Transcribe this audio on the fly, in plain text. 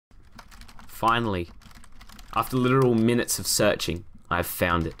Finally, after literal minutes of searching, I have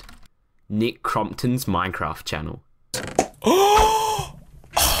found it. Nick Crompton's Minecraft channel. Oh!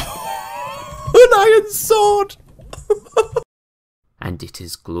 An iron sword! And it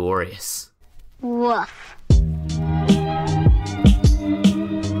is glorious. Woof.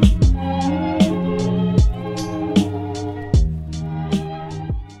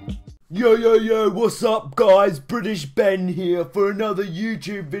 Yo, what's up guys? British Ben here for another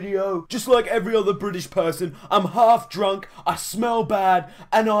YouTube video. Just like every other British person, I'm half drunk, I smell bad,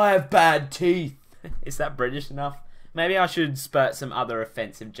 and I have bad teeth. Is that British enough? Maybe I should spurt some other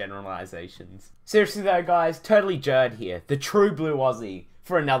offensive generalizations. Seriously though guys, TotallyJerd here, the true blue Aussie,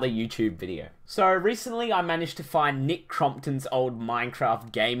 for another YouTube video. So recently I managed to find Nick Crompton's old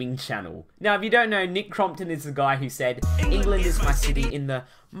Minecraft gaming channel. Now if you don't know, Nick Crompton is the guy who said, "England is my city" in the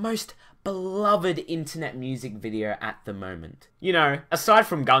most beloved internet music video at the moment. You know, aside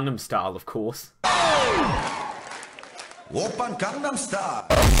from Gangnam Style of course. Oppan Gangnam Style.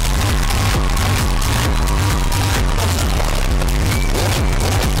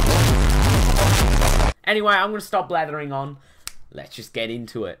 Anyway, I'm gonna stop blathering on. Let's just get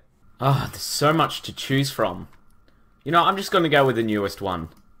into it. Ah, there's so much to choose from. You know, I'm just gonna go with the newest one.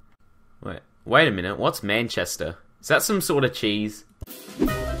 Wait a minute, what's Manchester? Is that some sort of cheese?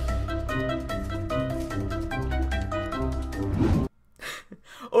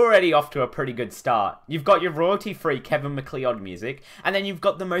 Already off to a pretty good start. You've got your royalty-free Kevin MacLeod music, and then you've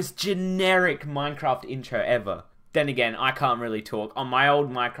got the most generic Minecraft intro ever. Then again, I can't really talk. On my old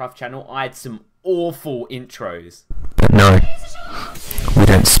Minecraft channel, I had some awful intros. But no, we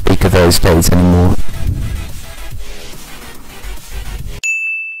don't speak of those days anymore.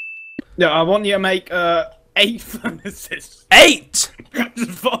 No, I want you to make 8 furnaces. 8!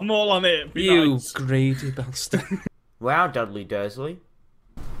 Just put them all on it. You Nice. greedy bastard. Wow, Dudley Dursley.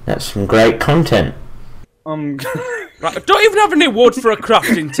 That's some great content. Right, I don't even have any wood for a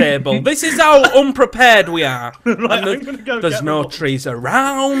crafting table. This is how unprepared we are. Right, And there's no trees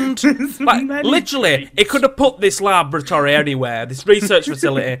around. Like, literally, it could have put this laboratory anywhere, this research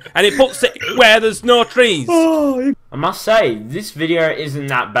facility, and it puts it where there's no trees. Oh, I must say, this video isn't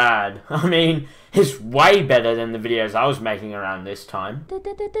that bad. I mean, it's way better than the videos I was making around this time.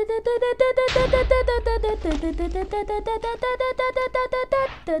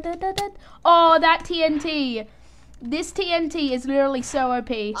 Oh, that TNT. This TNT is literally so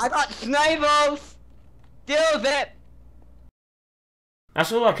OP. I got snipers! Deal with it!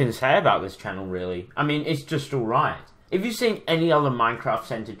 That's all I can say about this channel, really. I mean, it's just alright. If you've seen any other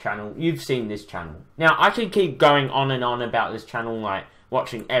Minecraft-centered channel, you've seen this channel. Now, I could keep going on and on about this channel, like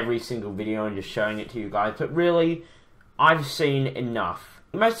watching every single video and just showing it to you guys, but really, I've seen enough.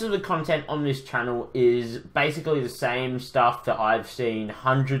 Most of the content on this channel is basically the same stuff that I've seen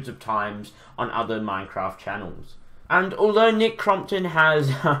hundreds of times on other Minecraft channels. And although Nick Crompton has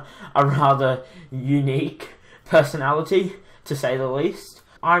a rather unique personality, to say the least,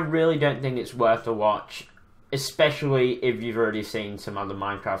 I really don't think it's worth a watch, especially if you've already seen some other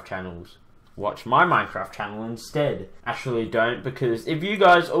Minecraft channels. Watch my Minecraft channel instead. Actually don't, because if you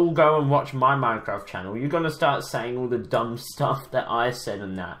guys all go and watch my Minecraft channel, you're gonna start saying all the dumb stuff that I said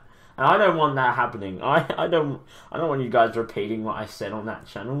in that. And I don't want that happening. I don't want you guys repeating what I said on that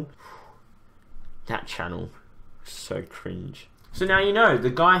channel. That channel. So cringe. So now you know, the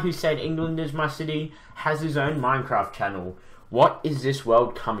guy who said England is my city has his own Minecraft channel. What is this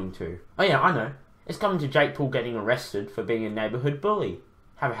world coming to? Oh yeah, I know. It's coming to Jake Paul getting arrested for being a neighbourhood bully.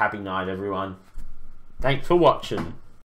 Have a happy night, everyone. Thanks for watching.